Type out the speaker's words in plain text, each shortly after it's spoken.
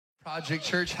Project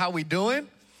Church, how we doing?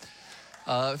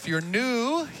 If you're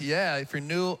new,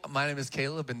 my name is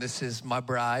Caleb, and this is my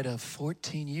bride of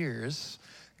 14 years,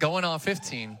 going on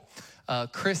 15,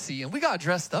 Chrissy, and we got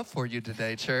dressed up for you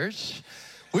today, church.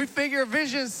 We figure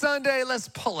Vision Sunday, let's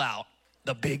pull out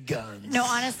the big guns. No,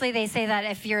 honestly, they say that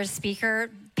if you're a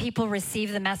speaker, people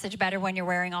receive the message better when you're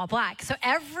wearing all black. So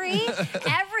every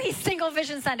single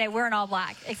Vision Sunday, we're in all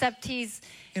black, except he's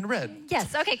in red.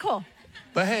 Yes, okay, cool.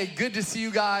 But hey, good to see you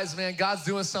guys, man. God's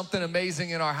doing something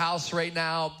amazing in our house right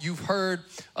now. You've heard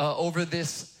over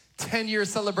this 10-year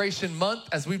celebration month,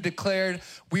 as we've declared,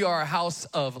 we are a house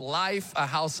of life, a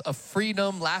house of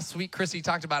freedom. Last week, Chrissy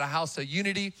talked about a house of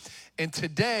unity. And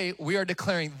today, we are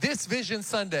declaring this Vision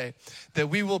Sunday that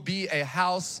we will be a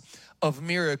house of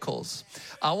miracles.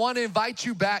 I want to invite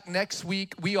you back next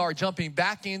week. We are jumping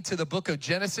back into the book of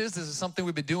Genesis. This is something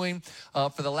we've been doing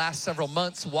for the last several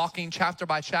months, walking chapter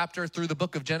by chapter through the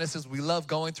book of Genesis. We love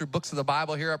going through books of the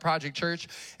Bible here at Project Church.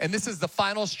 And this is the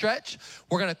final stretch.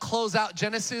 We're going to close out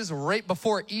Genesis right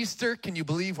before Easter. Can you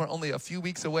believe we're only a few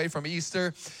weeks away from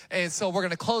Easter? And so we're going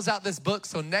to close out this book.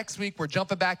 So next week, we're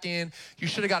jumping back in. You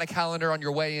should have got a calendar on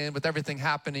your way in with everything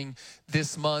happening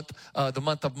this month, the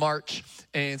month of March.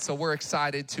 And so we're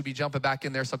excited to be jumping back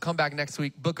in there. So come back next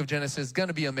week. Book of Genesis is going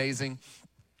to be amazing.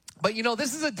 But you know,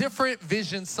 this is a different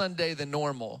Vision Sunday than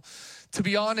normal. To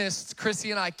be honest,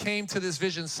 Chrissy and I came to this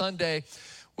Vision Sunday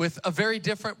with a very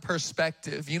different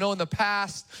perspective. You know, in the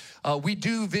past, we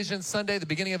do Vision Sunday, the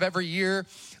beginning of every year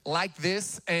like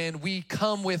this, and we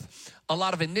come with a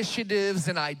lot of initiatives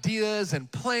and ideas and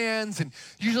plans, and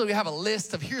usually we have a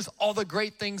list of here's all the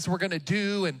great things we're gonna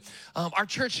do, and our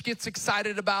church gets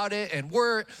excited about it, and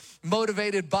we're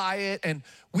motivated by it, and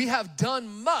we have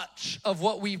done much of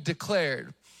what we've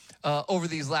declared over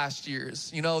these last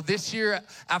years. You know, this year,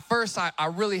 at first, I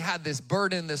really had this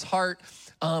burden, this heart,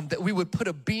 that we would put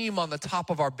a beam on the top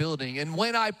of our building, and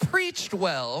when I preached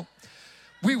well,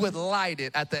 we would light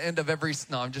it at the end of every,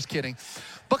 no, I'm just kidding.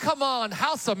 But come on,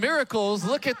 House of Miracles,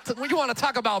 look at, when you want to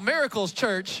talk about miracles,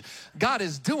 church, God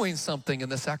is doing something in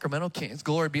the Sacramento Kings.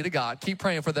 Glory be to God. Keep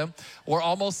praying for them. We're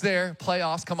almost there.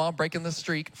 Playoffs, come on, breaking the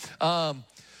streak.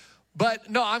 But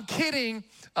no, I'm kidding.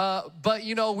 But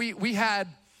you know, we have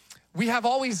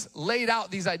always laid out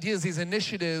these ideas, these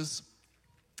initiatives.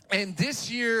 And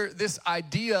this year, this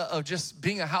idea of just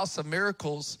being a house of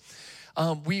miracles,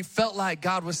 we felt like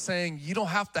God was saying, you don't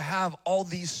have to have all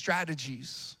these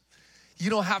strategies. You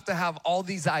don't have to have all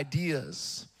these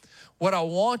ideas. What I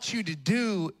want you to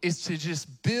do is to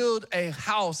just build a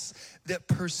house that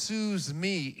pursues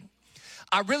me.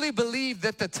 I really believe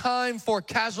that the time for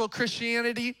casual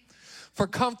Christianity, for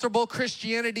comfortable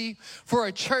Christianity, for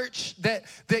a church that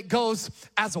goes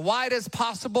as wide as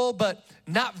possible but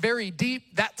not very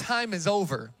deep, that time is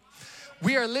over.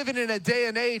 We are living in a day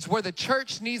and age where the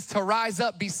church needs to rise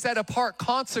up, be set apart,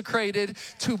 consecrated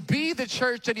to be the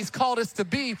church that he's called us to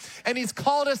be. And he's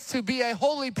called us to be a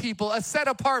holy people, a set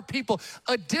apart people,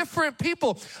 a different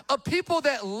people, a people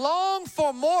that long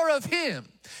for more of him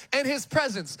and his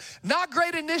presence. Not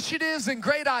great initiatives and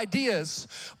great ideas,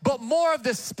 but more of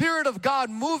the Spirit of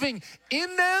God moving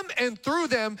in them and through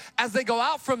them as they go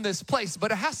out from this place.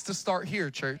 But it has to start here,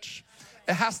 church.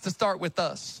 It has to start with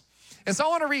us. And so I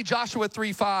want to read Joshua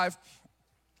 3:5.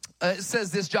 It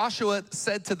says this, Joshua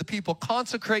said to the people,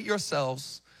 consecrate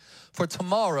yourselves, for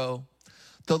tomorrow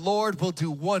the Lord will do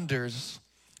wonders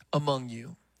among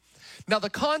you. Now,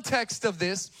 the context of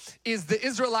this is the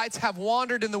Israelites have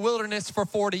wandered in the wilderness for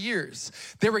 40 years.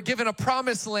 They were given a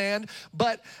promised land,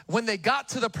 but when they got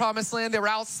to the promised land, they were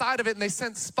outside of it, and they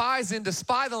sent spies in to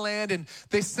spy the land, and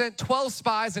they sent 12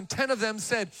 spies, and 10 of them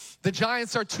said, the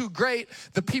giants are too great,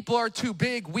 the people are too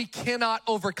big, we cannot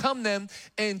overcome them,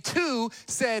 and 2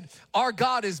 said, our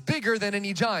God is bigger than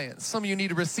any giants. Some of you need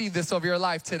to receive this over your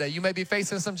life today. You may be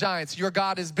facing some giants. Your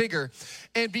God is bigger.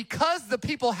 And because the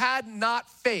people had not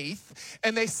faith,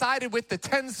 and they sided with the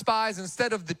 10 spies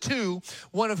instead of the 2,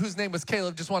 one of whose name was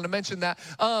Caleb, just wanted to mention that.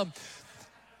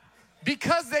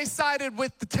 Because they sided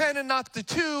with the 10 and not the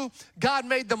 2, God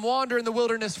made them wander in the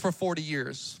wilderness for 40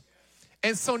 years.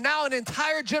 And so now an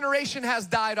entire generation has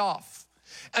died off.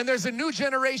 And there's a new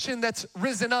generation that's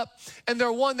risen up, and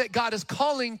they're one that God is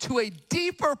calling to a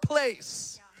deeper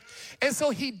place. And so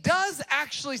he does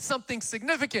actually something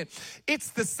significant. It's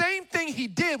the same thing he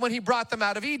did when he brought them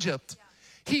out of Egypt.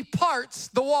 He parts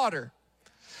the water.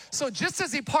 So just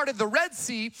as he parted the Red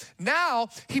Sea, now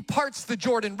he parts the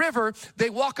Jordan River. They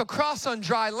walk across on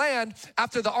dry land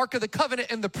after the Ark of the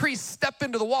Covenant and the priests step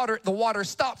into the water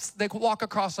stops. They walk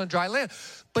across on dry land.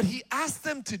 But he asked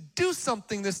them to do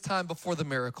something this time before the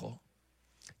miracle.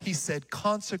 He said,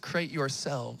 consecrate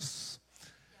yourselves,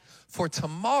 for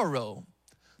tomorrow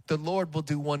the Lord will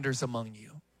do wonders among you.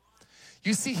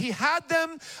 You see, he had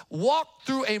them walk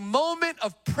through a moment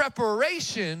of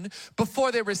preparation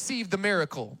before they received the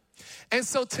miracle. And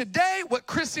so today, what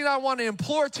Christy and I want to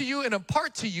implore to you and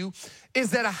impart to you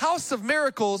is that a house of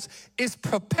miracles is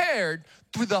prepared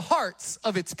through the hearts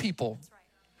of its people.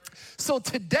 So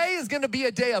today is going to be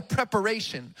a day of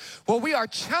preparation where we are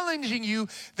challenging you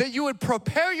that you would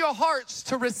prepare your hearts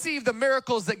to receive the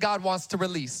miracles that God wants to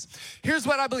release. Here's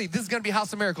what I believe. This is going to be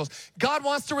House of Miracles. God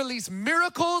wants to release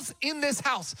miracles in this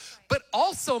house, but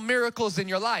also miracles in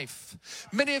your life.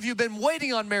 Many of you have been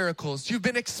waiting on miracles. You've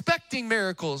been expecting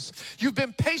miracles. You've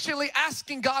been patiently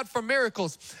asking God for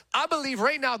miracles. I believe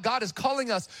right now God is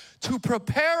calling us to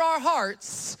prepare our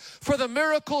hearts for the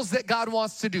miracles that God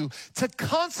wants to do, to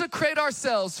consecrate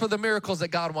ourselves for the miracles that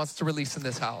God wants to release in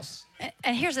this house.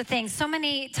 And here's the thing. So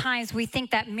many times we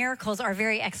think that miracles are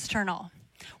very external.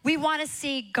 We want to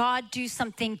see God do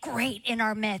something great in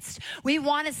our midst. We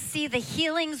want to see the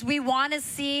healings. We want to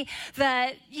see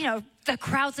the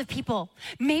crowds of people.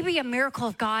 Maybe a miracle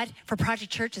of God for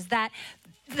Project Church is that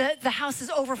the house is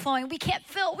overflowing. We can't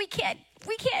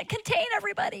contain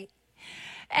everybody.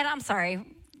 And I'm sorry,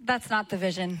 that's not the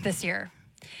vision this year.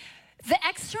 The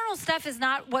external stuff is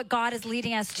not what God is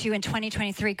leading us to in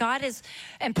 2023. God is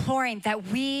imploring that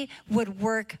we would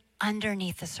work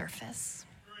underneath the surface.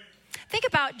 Think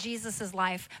about Jesus'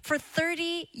 life. For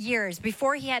 30 years,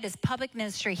 before he had his public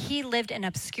ministry, he lived in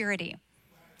obscurity,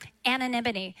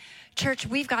 anonymity. Church,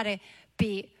 we've got to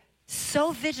be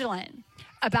so vigilant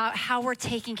about how we're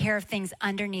taking care of things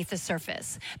underneath the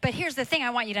surface. But here's the thing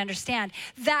I want you to understand,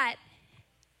 that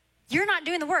you're not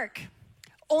doing the work.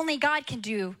 Only God can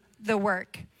do the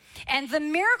work. And the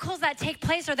miracles that take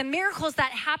place are the miracles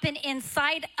that happen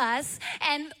inside us,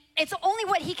 and it's only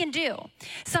what he can do.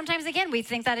 Sometimes, again, we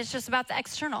think that it's just about the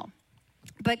external.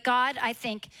 But God, I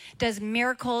think, does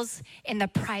miracles in the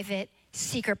private,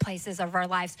 secret places of our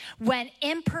lives. When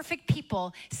imperfect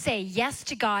people say yes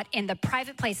to God in the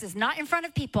private places, not in front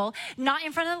of people, not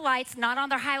in front of the lights, not on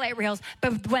their highlight reels,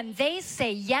 but when they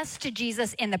say yes to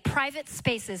Jesus in the private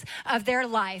spaces of their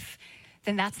life,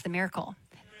 then that's the miracle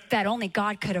that only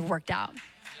God could have worked out.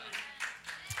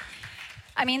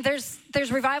 I mean, there's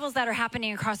revivals that are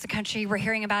happening across the country. We're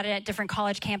hearing about it at different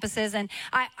college campuses. And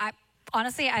I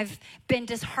honestly, I've been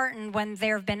disheartened when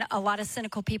there have been a lot of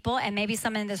cynical people, and maybe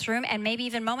some in this room, and maybe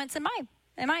even moments in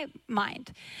my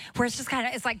mind, where it's just kind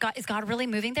of, it's like, God, is God really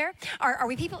moving there? Are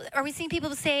we seeing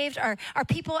people saved? Are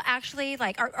people actually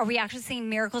are we actually seeing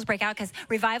miracles break out? Because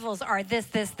revivals are this,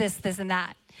 and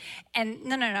that. And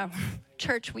no.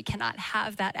 Church, we cannot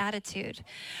have that attitude.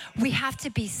 We have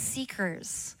to be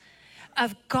seekers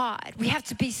of God. We have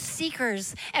to be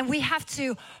seekers, and we have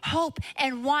to hope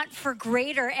and want for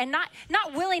greater, and not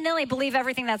willy-nilly believe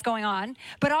everything that's going on,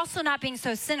 but also not being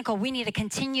so cynical. We need to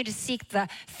continue to seek the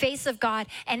face of God.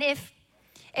 And if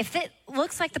it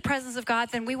looks like the presence of God,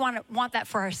 then we want that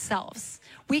for ourselves.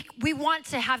 We want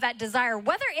to have that desire,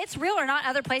 whether it's real or not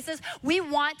other places. We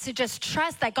want to just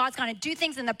trust that God's going to do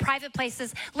things in the private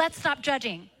places. Let's stop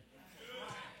judging.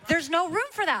 There's no room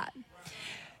for that.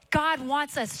 God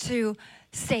wants us to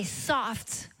stay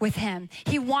soft with him.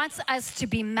 He wants us to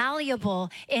be malleable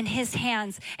in his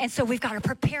hands. And so we've got to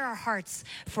prepare our hearts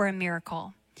for a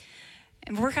miracle.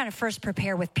 And we're going to first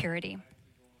prepare with purity.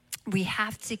 We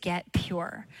have to get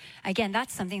pure. Again,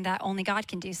 that's something that only God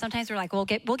can do. Sometimes we're like, we'll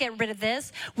get rid of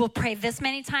this. We'll pray this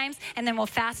many times, and then we'll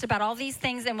fast about all these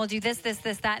things, and we'll do this,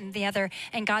 that, and the other.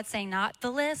 And God's saying, not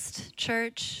the list,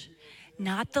 church.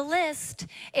 Not the list.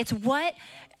 It's what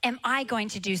am I going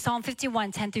to do? Psalm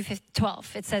 51, 10 through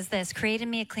 12. It says this: create in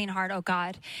me a clean heart, O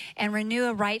God, and renew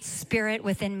a right spirit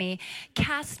within me.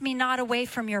 Cast me not away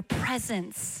from your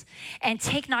presence, and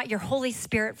take not your Holy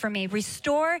Spirit from me.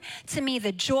 Restore to me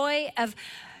the joy of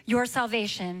your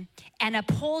salvation, and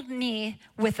uphold me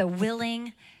with a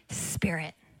willing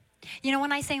spirit. You know,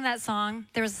 when I sang that song,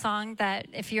 there was a song that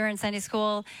if you were in Sunday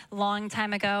school a long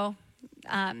time ago,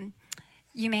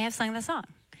 you may have sung the song.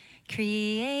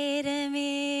 Create in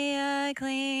me a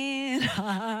clean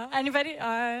heart. Anybody?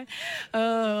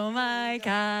 Oh my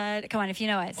God. Come on, if you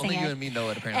know it, sing Only it. you and me know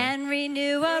it, apparently. And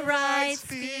renew a right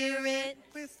spirit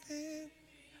within.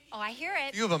 Oh, I hear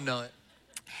it. Few of them know it.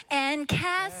 And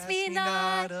cast me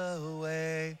not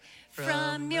away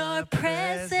from your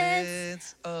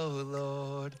presence, oh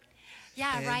Lord.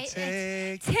 Yeah, and right.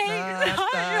 Take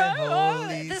not thy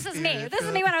Holy This is me. Spirit This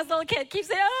is me when I was a little kid. Keep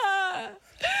saying,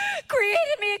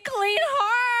 created me a clean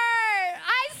heart.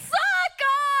 I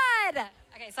saw God.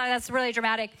 Okay, sorry, that's really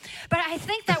dramatic. But I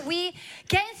think that we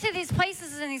get into these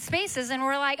places and these spaces and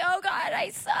we're like, oh God, I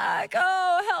suck.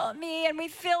 Oh, help me. And we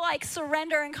feel like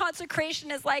surrender and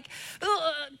consecration is like,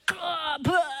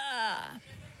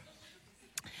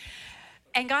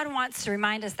 and God wants to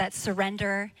remind us that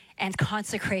surrender and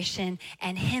consecration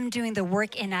and Him doing the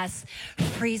work in us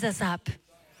frees us up.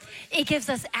 It gives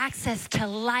us access to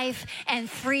life and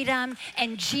freedom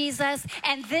and Jesus.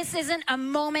 And this isn't a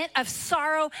moment of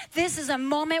sorrow. This is a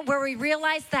moment where we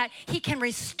realize that He can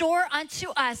restore unto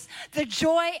us the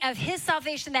joy of His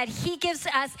salvation that He gives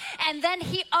to us. And then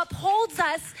He upholds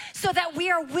us so that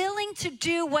we are willing to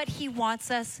do what He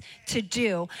wants us to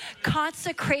do.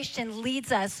 Consecration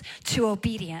leads us to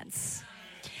obedience.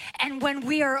 And when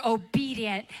we are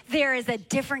obedient, there is a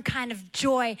different kind of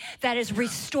joy that is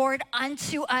restored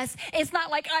unto us. It's not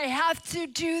like I have to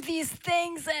do these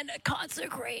things and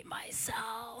consecrate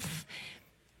myself.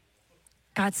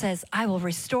 God says, I will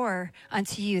restore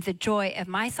unto you the joy of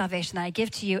my salvation that I give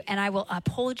to you, and I will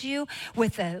uphold you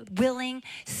with a willing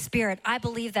spirit. I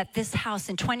believe that this house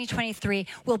in 2023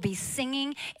 will be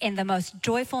singing in the most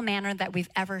joyful manner that we've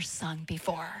ever sung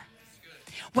before.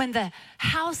 When the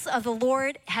house of the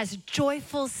Lord has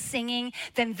joyful singing,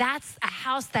 then that's a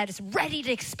house that is ready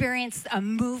to experience a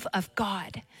move of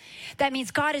God. That means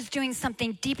God is doing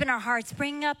something deep in our hearts.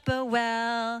 Bring up a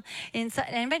well inside.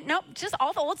 Anybody? Nope, just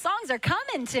all the old songs are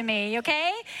coming to me,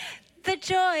 okay? The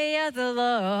joy of the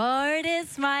Lord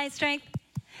is my strength.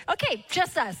 Okay,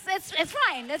 just us. It's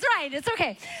fine. It's right. It's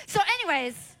okay. So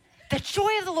anyways, the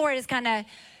joy of the Lord is kind of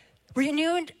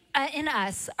renewed in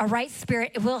us, a right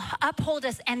spirit. It will uphold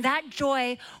us, and that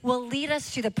joy will lead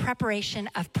us to the preparation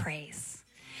of praise.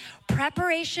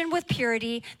 Preparation with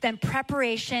purity, then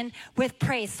preparation with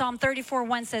praise. Psalm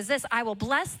 34:1 says this, I will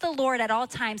bless the Lord at all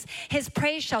times. His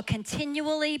praise shall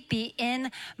continually be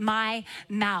in my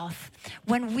mouth.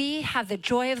 When we have the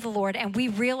joy of the Lord and we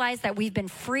realize that we've been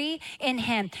free in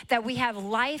Him, that we have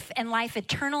life and life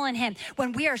eternal in Him,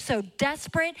 when we are so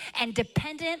desperate and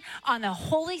dependent on the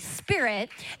Holy Spirit,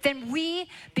 then we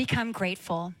become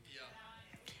grateful.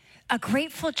 A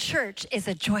grateful church is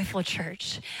a joyful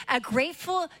church. A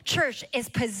grateful church is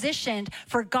positioned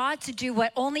for God to do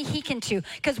what only He can do.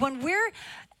 Because when we're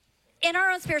in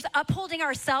our own spirits, upholding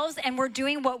ourselves, and we're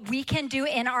doing what we can do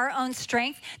in our own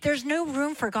strength, there's no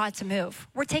room for God to move.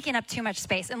 We're taking up too much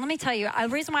space. And let me tell you, the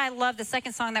reason why I love the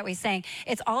second song that we sang,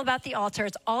 it's all about the altar,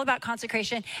 it's all about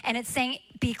consecration, and it's saying,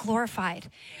 be glorified.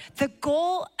 The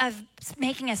goal of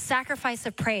making a sacrifice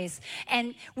of praise,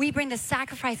 and we bring the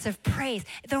sacrifice of praise.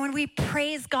 Then when we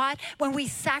praise God, when we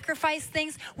sacrifice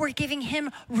things, we're giving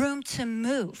Him room to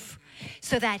move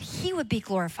so that He would be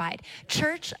glorified.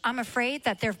 Church, I'm afraid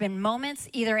that there have been moments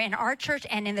either in our church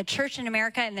and in the church in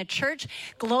America and the church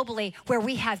globally where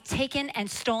we have taken and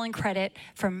stolen credit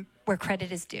from where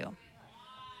credit is due.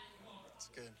 That's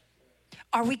good.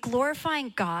 Are we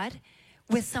glorifying God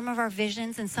with some of our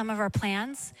visions and some of our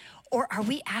plans, or are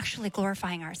we actually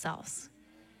glorifying ourselves?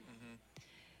 Mm-hmm.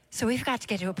 So we've got to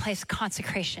get to a place of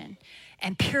consecration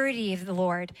and purity of the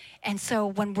Lord. And so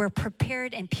when we're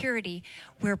prepared in purity,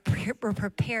 we're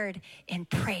prepared in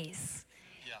praise.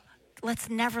 Yeah. Let's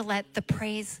never let the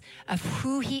praise of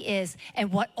who He is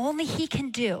and what only He can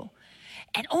do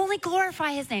and only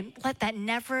glorify His name, let that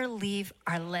never leave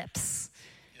our lips.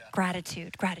 Yeah.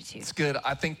 Gratitude. It's good.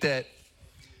 I think that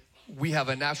we have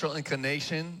a natural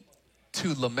inclination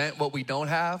to lament what we don't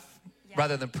have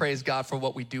rather than praise God for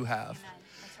what we do have.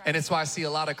 Right. And it's why I see a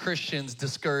lot of Christians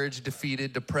discouraged,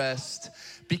 defeated, depressed,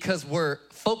 because we're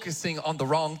focusing on the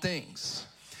wrong things.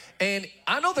 And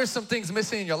I know there's some things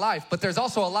missing in your life, but there's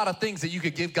also a lot of things that you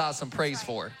could give God some praise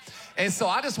for. And so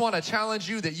I just want to challenge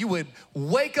you that you would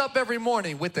wake up every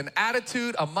morning with an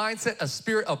attitude, a mindset, a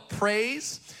spirit of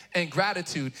praise and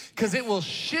gratitude, because it will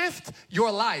shift your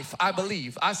life, I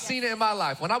believe. I've seen it in my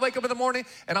life. When I wake up in the morning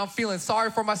and I'm feeling sorry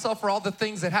for myself for all the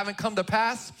things that haven't come to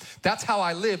pass, that's how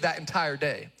I live that entire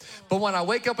day. But when I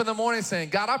wake up in the morning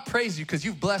saying, God, I praise you because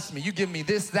you've blessed me. You give me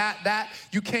this, that.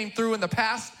 You came through in the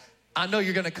past. I know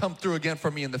you're going to come through again for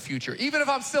me in the future, even if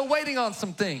I'm still waiting on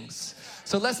some things.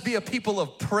 So let's be a people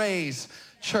of praise,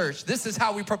 church. This is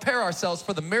how we prepare ourselves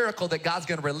for the miracle that God's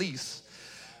going to release.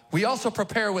 We also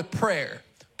prepare with prayer.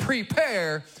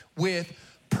 Prepare with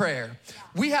prayer.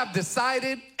 We have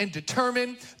decided and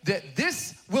determined that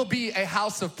this will be a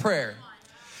house of prayer.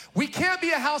 We can't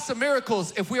be a house of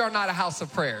miracles if we are not a house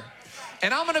of prayer.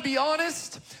 And I'm gonna be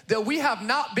honest that we have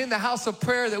not been the house of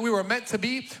prayer that we were meant to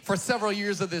be for several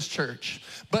years of this church.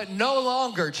 But no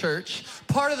longer, church.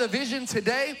 Part of the vision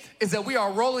today is that we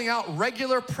are rolling out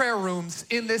regular prayer rooms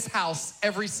in this house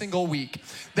every single week.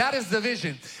 That is the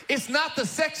vision. It's not the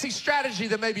sexy strategy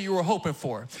that maybe you were hoping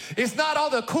for. It's not all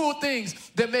the cool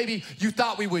things that maybe you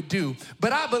thought we would do.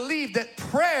 But I believe that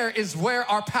prayer is where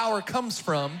our power comes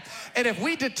from. And if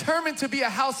we determine to be a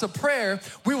house of prayer,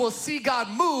 we will see God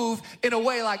move in a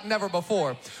way like never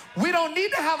before. We don't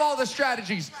need to have all the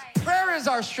strategies. Prayer is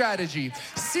our strategy.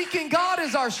 Seeking God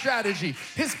is our strategy.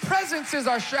 His presence is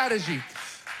our strategy.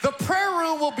 The prayer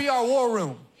room will be our war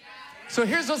room. So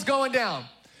here's what's going down.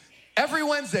 Every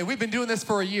Wednesday, we've been doing this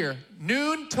for a year.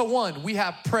 Noon to 1, we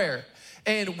have prayer.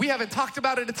 And we haven't talked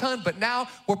about it a ton, but now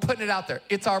we're putting it out there.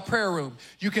 It's our prayer room.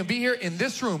 You can be here in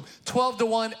this room, 12 to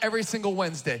 1 every single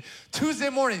Wednesday. Tuesday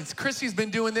mornings, Chrissy's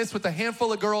been doing this with a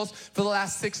handful of girls for the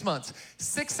last 6 months.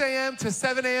 6 a.m. to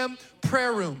 7 a.m.,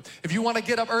 prayer room. If you want to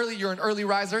get up early, you're an early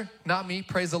riser. Not me,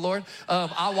 praise the Lord.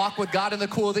 I walk with God in the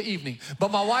cool of the evening.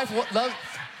 But my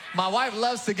wife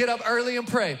loves to get up early and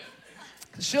pray.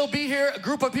 She'll be here. A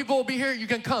group of people will be here. You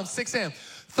can come, 6 a.m.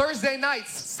 Thursday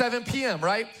nights, 7 p.m.,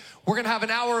 right? We're going to have an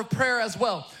hour of prayer as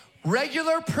well.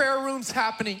 Regular prayer rooms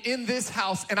happening in this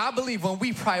house. And I believe when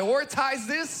we prioritize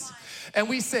this and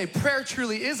we say prayer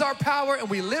truly is our power and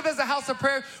we live as a house of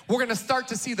prayer, we're going to start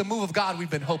to see the move of God we've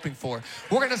been hoping for.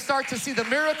 We're going to start to see the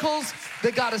miracles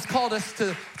that God has called us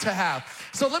to have.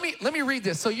 So let me read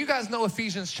this. So you guys know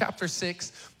Ephesians chapter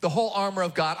 6, the whole armor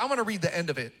of God. I'm going to read the end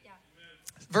of it. Yeah.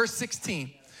 Verse 16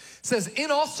 says,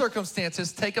 in all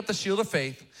circumstances, take up the shield of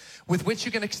faith, with which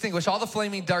you can extinguish all the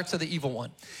flaming darts of the evil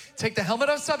one. Take the helmet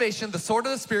of salvation, the sword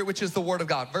of the Spirit, which is the word of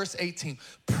God. Verse 18,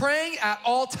 praying at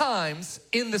all times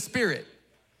in the Spirit.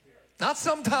 Not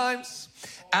sometimes,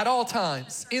 at all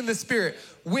times in the Spirit,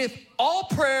 with all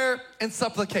prayer and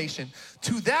supplication.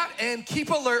 To that end, keep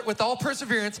alert with all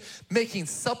perseverance, making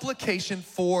supplication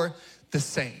for the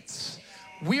saints.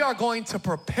 We are going to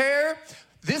prepare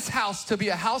this house to be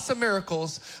a house of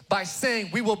miracles by saying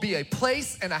we will be a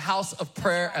place and a house of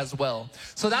prayer as well.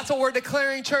 So that's what we're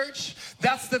declaring, church.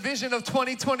 That's the vision of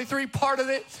 2023. Part of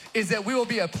it is that we will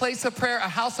be a place of prayer, a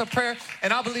house of prayer,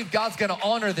 and I believe God's gonna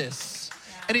honor this.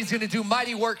 And he's gonna do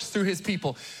mighty works through his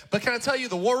people. But can I tell you,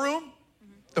 the war room,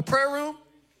 the prayer room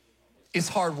is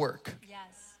hard work. Yes.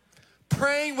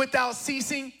 Praying without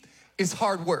ceasing is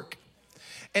hard work.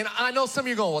 And I know some of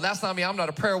you are going, well, that's not me. I'm not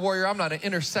a prayer warrior. I'm not an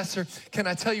intercessor. Can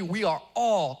I tell you, we are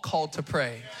all called to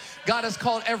pray. God has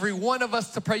called every one of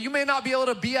us to pray. You may not be able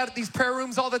to be at these prayer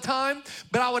rooms all the time,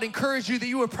 but I would encourage you that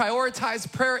you would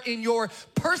prioritize prayer in your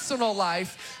personal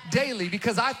life daily,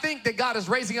 because I think that God is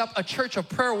raising up a church of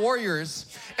prayer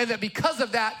warriors, and that because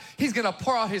of that, he's going to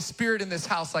pour out his Spirit in this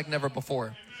house like never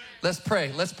before. Let's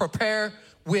pray. Let's prepare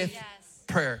with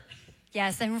prayer.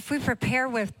 Yes, and if we prepare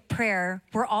with prayer,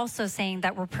 we're also saying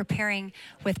that we're preparing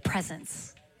with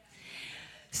presence.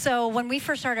 So when we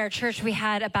first started our church, we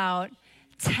had about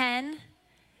 10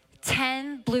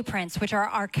 blueprints, which are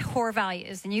our core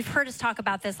values. And you've heard us talk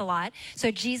about this a lot.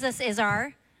 So Jesus is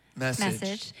our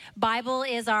message. Bible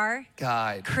is our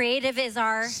guide. Creative is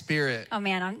our spirit. Oh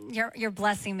man, you're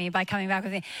blessing me by coming back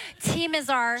with me. Team is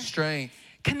our strength.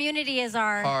 Community is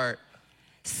our heart.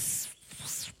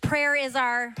 Prayer is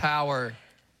our power.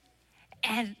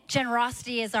 And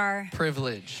generosity is our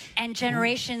privilege. And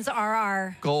generations are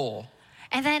our goal.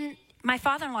 And then my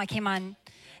father-in-law came on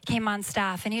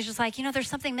staff, and he was just like, there's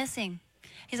something missing.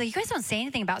 He's like, you guys don't say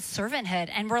anything about servanthood.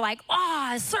 And we're like,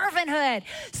 servanthood,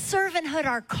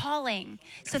 our calling.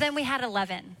 So then we had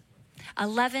 11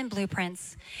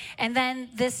 blueprints. And then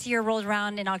this year rolled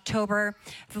around in October.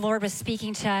 The Lord was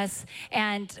speaking to us.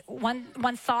 And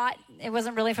one thought, it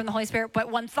wasn't really from the Holy Spirit, but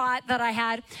one thought that I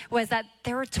had was that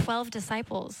there were 12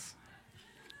 disciples.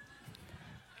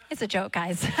 It's a joke,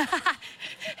 guys.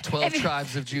 12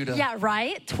 tribes of Judah. Yeah,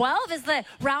 right? 12 is the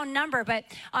round number. But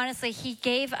honestly, he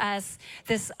gave us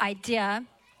this idea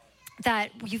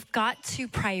that you've got to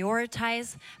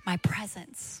prioritize my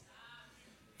presence.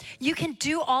 You can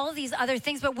do all of these other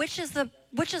things, but which is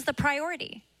the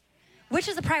priority? Which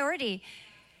is the priority?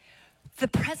 The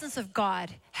presence of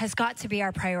God has got to be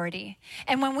our priority.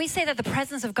 And when we say that the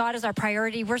presence of God is our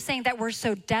priority, we're saying that we're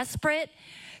so desperate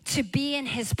to be in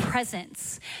his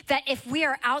presence that if we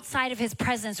are outside of his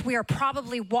presence, we are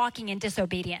probably walking in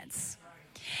disobedience.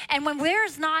 And when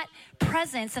there's not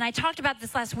presence, and I talked about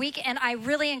this last week, and I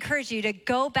really encourage you to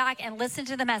go back and listen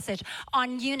to the message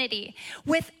on unity.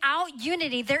 Without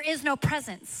unity, there is no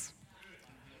presence.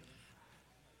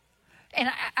 And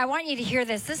I want you to hear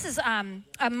this. This is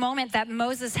a moment that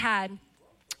Moses had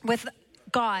with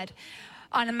God.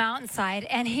 on a mountainside,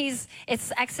 and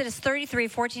it's Exodus 33,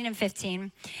 14 and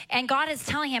 15. And God is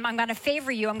telling him, I'm going to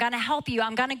favor you. I'm going to help you.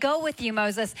 I'm going to go with you,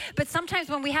 Moses. But sometimes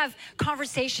when we have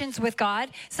conversations with God,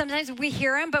 sometimes we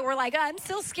hear him, but we're like, I'm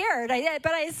still scared.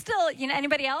 But I still,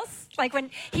 anybody else? Like when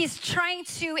he's trying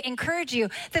to encourage you.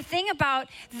 The thing about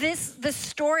the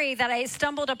story that I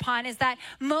stumbled upon is that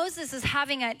Moses is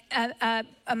having a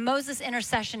Moses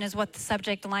intercession is what the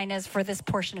subject line is for this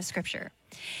portion of scripture.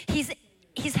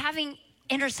 He's having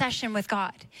intercession with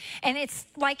God. And it's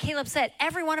like Caleb said,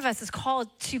 every one of us is called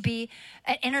to be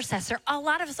an intercessor. A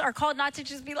lot of us are called not to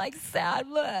just be like sad.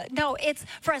 Blah. No, it's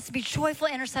for us to be joyful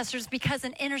intercessors, because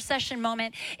an intercession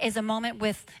moment is a moment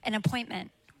with an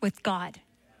appointment with God.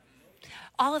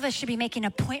 All of us should be making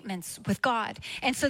appointments with God. And so